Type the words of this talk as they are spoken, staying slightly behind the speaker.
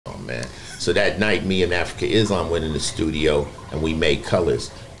man. So that night, me and Africa Islam went in the studio and we made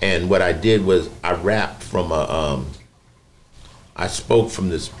Colors. And what I did was I rapped from I spoke from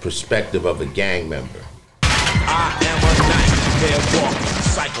this perspective of a gang member. I am a nightmare walking,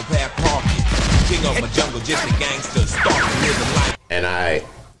 psychopath parking, king of my jungle, just a gangster, stalking, living life. And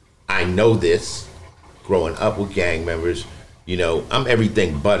I know this, growing up with gang members. You know, I'm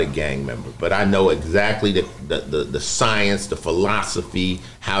everything but a gang member, but I know exactly the science, the philosophy,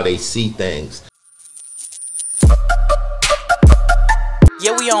 how they see things.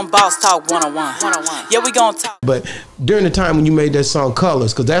 Yeah, we on Boss Talk 101. Yeah, we gonna talk. But during the time when you made that song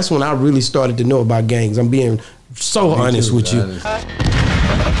Colors, because that's when I really started to know about gangs. I'm being so honest with you.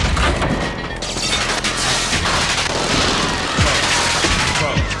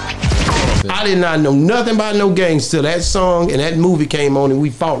 I did not know nothing about no gangs till that song and that movie came on, and we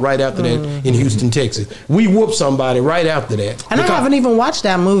fought right after that in Houston, Texas. We whooped somebody right after that. And I haven't even watched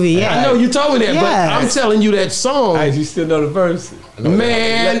that movie yet. I know you told me that, but I'm telling you that song. You still know the verse?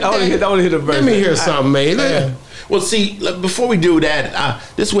 Man, I want to hear the verse. Let me hear something, man. Well, see, before we do that,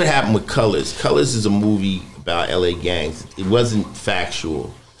 this is what happened with Colors. Colors is a movie about LA gangs. It wasn't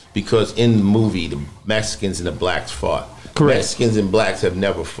factual because in the movie, the Mexicans and the blacks fought. Correct. Mexicans and blacks have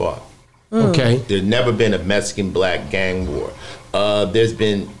never fought. Okay. There's never been a Mexican-black gang war. There's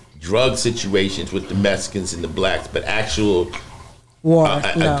been drug situations with the Mexicans and the blacks, but actual war,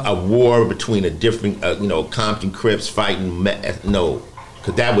 a war between a different, Compton Crips fighting. No,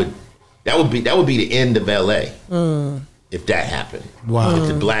 because that would be the end of LA if that happened. Wow. With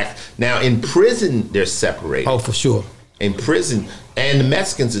the blacks. Now in prison they're separated. Oh, for sure. In prison, and the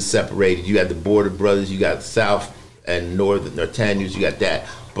Mexicans are separated. You got the Border Brothers. You got South and Norteños. You got that.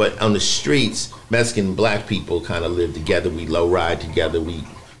 But on the streets, Mexican and black people kind of live together. We low ride together.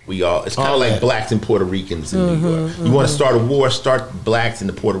 We all. It's kind of like blacks and Puerto Ricans in New York. You want to start a war? Start blacks and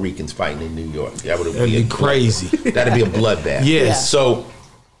the Puerto Ricans fighting in New York. That'd be crazy. That'd be a bloodbath. Yes. So,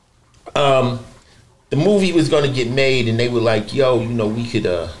 the movie was going to get made, and they were like, "Yo, we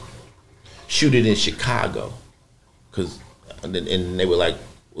could shoot it in Chicago," and they were like,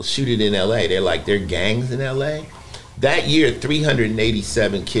 "Well, shoot it in L.A." They're like, "There are gangs in L.A." That year,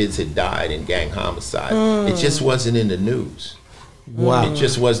 387 kids had died in gang homicide. It just wasn't in the news. Wow. It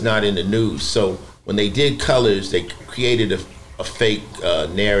just was not in the news. So when they did Colors, they created a fake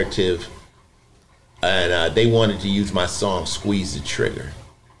narrative, and they wanted to use my song "Squeeze the Trigger"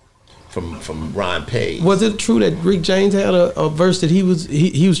 from Ron Page. Was it true that Rick James had a verse that he was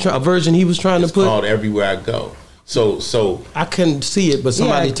a version he was trying to put? It's called "Everywhere I Go." So I couldn't see it, but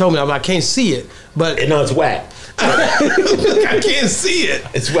somebody told me. I can't see it, but no, it's whack. I can't see it.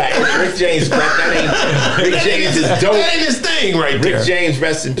 It's whack. Rick James, Rick James is dope. That ain't his thing right there. Rick James,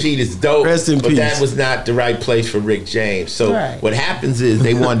 rest in peace, is dope. Rest in peace. But that was not the right place for Rick James. So what happens is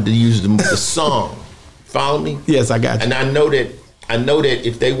they wanted to use the song. Follow me? Yes, I got you. And I know that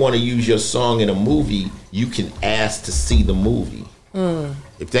if they want to use your song in a movie, you can ask to see the movie.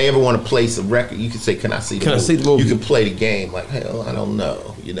 If they ever want to place a record, you can say, "Can I see the movie?" I see the movie? You can play the game. Like, hell, I don't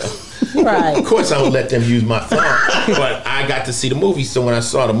know, Right. Of course, I don't let them use my song, but I got to see the movie. So when I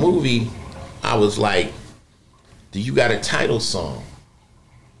saw the movie, I was like, "Do you got a title song?"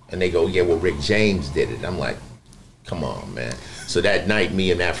 And they go, "Yeah, well, Rick James did it." I'm like, "Come on, man." So that night,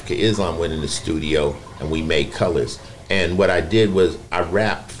 me and Africa Islam went in the studio and we made Colors. And what I did was I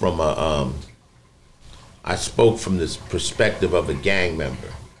rapped from I spoke from this perspective of a gang member.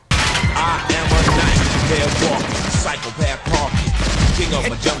 I am a nightmare walking, psychopath parking, king of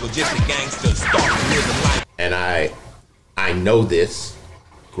my jungle, just a gangster, stalking, living life. And I know this,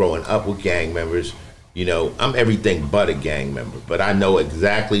 growing up with gang members. I'm everything but a gang member, but I know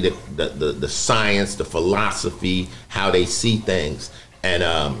exactly the science, the philosophy, how they see things. And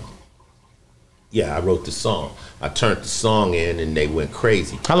I wrote the song. I turned the song in, and they went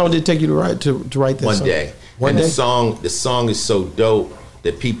crazy. How long did it take you to write that One song? day. One day? The song is so dope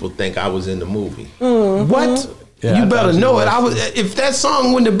that people think I was in the movie. What? Yeah, you better know it. If that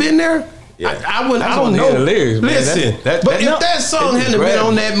song wouldn't have been there, I wouldn't. I don't know. The lyrics, man. Listen, but if that song hadn't been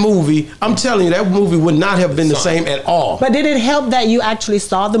on that movie, I'm telling you, that movie would not have been the same at all. But did it help that you actually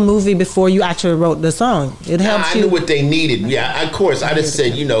saw the movie before you actually wrote the song? It helped you. I knew what they needed. Yeah, of course. I just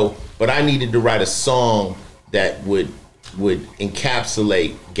said, but I needed to write a song that would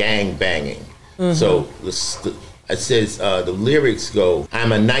encapsulate gang banging. So it says, the lyrics go,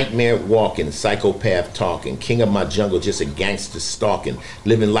 "I'm a nightmare walking, psychopath talking, king of my jungle, just a gangster stalking,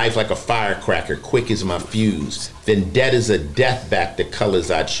 living life like a firecracker, quick as my fuse. Vendetta's a death back, the colors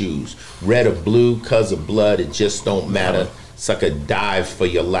I choose. Red or blue, cause of blood, it just don't matter. Sucker, dive for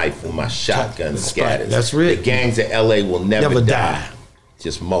your life when my shotgun scatters. That's real. The gangs of LA will never die.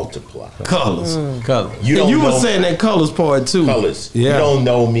 just multiply. Colors. Colors. You don't You know were saying that colors part too. colors. Yeah. You don't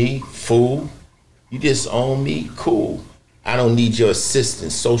know me, fool. You just own me, cool. I don't need your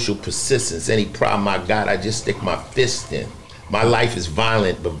assistance, social persistence. Any problem I got, I just stick my fist in. My life is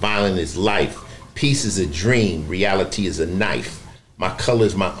violent, but violent is life. Peace is a dream, reality is a knife. My color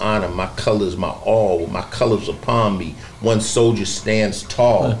is my honor, my color is my all. With my colors upon me, one soldier stands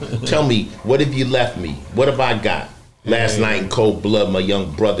tall. Tell me, what have you left me? What have I got? Last night in cold blood, my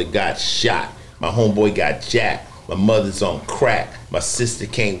young brother got shot. My homeboy got jacked. My mother's on crack. My sister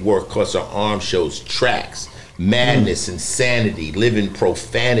can't work cause her arm shows tracks. Madness, insanity, living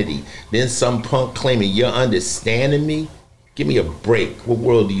profanity. Then some punk claiming you're understanding me? Give me a break. What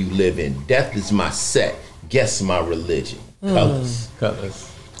world do you live in? Death is my set. Guess my religion. Colors.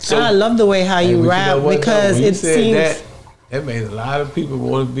 Colors. So I love the way how Hey, you but rap know what, because though? When you it said seems. that made a lot of people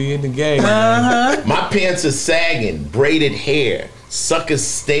want to be in the game. my pants are sagging, braided hair. Suckers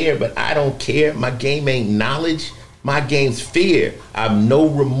stare, but I don't care. My game ain't knowledge. My game's fear. I've no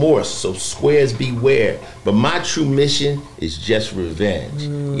remorse, so squares beware. But my true mission is just revenge.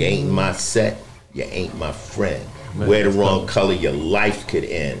 You ain't my set, you ain't my friend. Wear the wrong color, your life could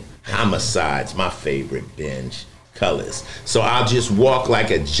end. Homicide's my favorite binge. Colors. So I'll just walk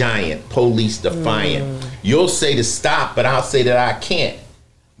like a giant, police defiant. You'll say to stop, but I'll say that I can't.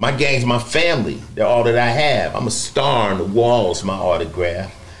 My gang's my family. They're all that I have. I'm a star on the walls, my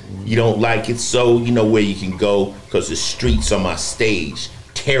autograph. You don't like it, so you know where you can go, because the streets are my stage.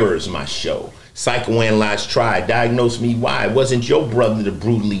 Terror's my show. Psychoanalyze, try, diagnose me why. It wasn't your brother to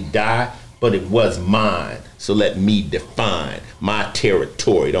brutally die, but it was mine. So let me define my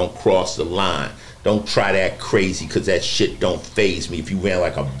territory. Don't cross the line. Don't try that crazy, because that shit don't faze me. If you ran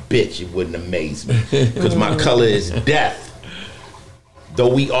like a bitch, it wouldn't amaze me. Because my color is death.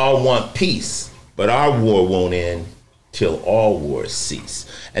 Though we all want peace, but our war won't end till all wars cease.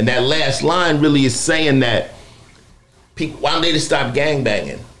 And that last line really is saying that people, why don't they just stop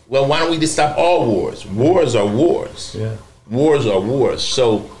gangbanging? Well, why don't we just stop all wars? Wars are wars. Yeah. Wars are wars.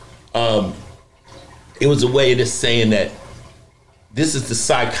 So it was a way of just saying that this is the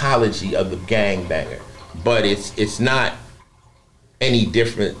psychology of the gangbanger, but it's not any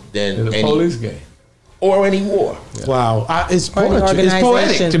different than In the any police game. or any war. Wow, it's Or the poetry. It's poetic,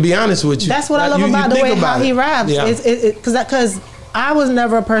 organization. to be honest with you. That's what I love You about the think way how it. he raps. Yeah. Because I was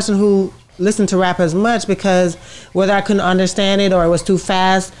never a person who listened to rap as much, because whether I couldn't understand it or it was too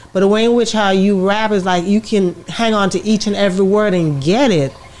fast, but the way in which how you rap is like you can hang on to each and every word and get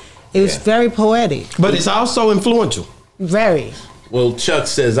it. It was very poetic. But it's also influential. Very. Well, Chuck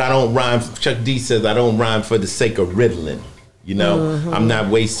says I don't rhyme. Chuck D says I don't rhyme for the sake of riddling. You know, I'm not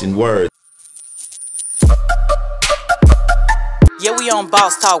wasting words. Yeah, we on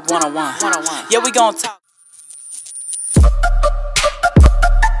Boss Talk 101. Yeah, we gon' talk.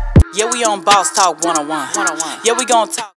 Yeah, we on Boss Talk 101. Yeah, we gon' talk.